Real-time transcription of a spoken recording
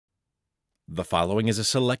The following is a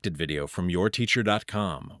selected video from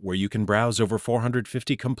yourteacher.com, where you can browse over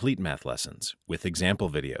 450 complete math lessons with example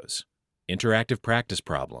videos, interactive practice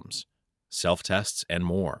problems, self-tests, and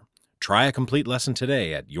more. Try a complete lesson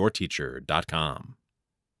today at yourteacher.com.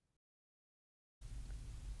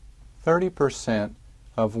 30%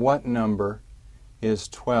 of what number is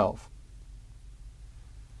 12?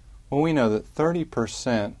 Well, we know that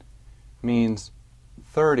 30% means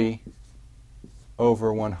 30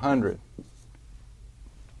 over 100.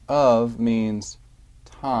 Of means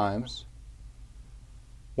times.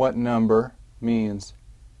 What number means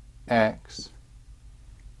x.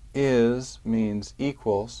 Is means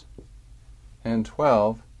equals. And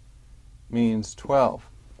 12 means 12.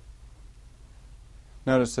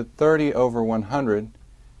 Notice that 30 over 100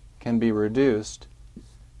 can be reduced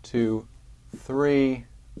to 3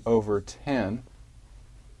 over 10.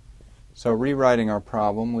 So rewriting our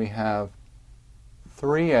problem, we have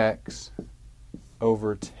 3x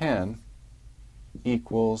over 10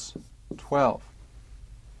 equals 12.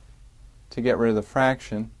 To get rid of the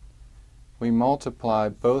fraction, we multiply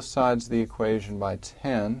both sides of the equation by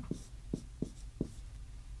 10,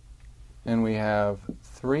 and we have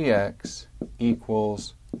 3x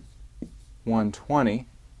equals 120.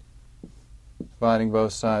 Dividing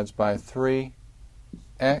both sides by 3,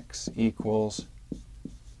 x equals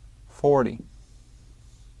 40.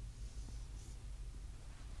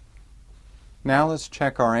 Now let's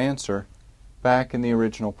check our answer back in the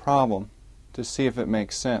original problem to see if it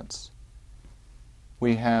makes sense.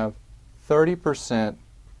 We have 30%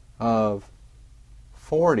 of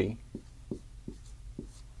 40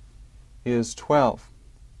 is 12.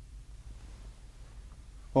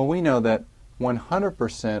 Well, we know that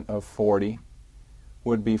 100% of 40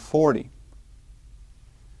 would be 40.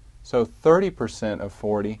 So 30% of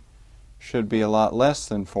 40 should be a lot less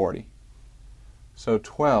than 40. So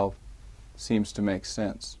 12 seems to make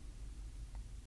sense.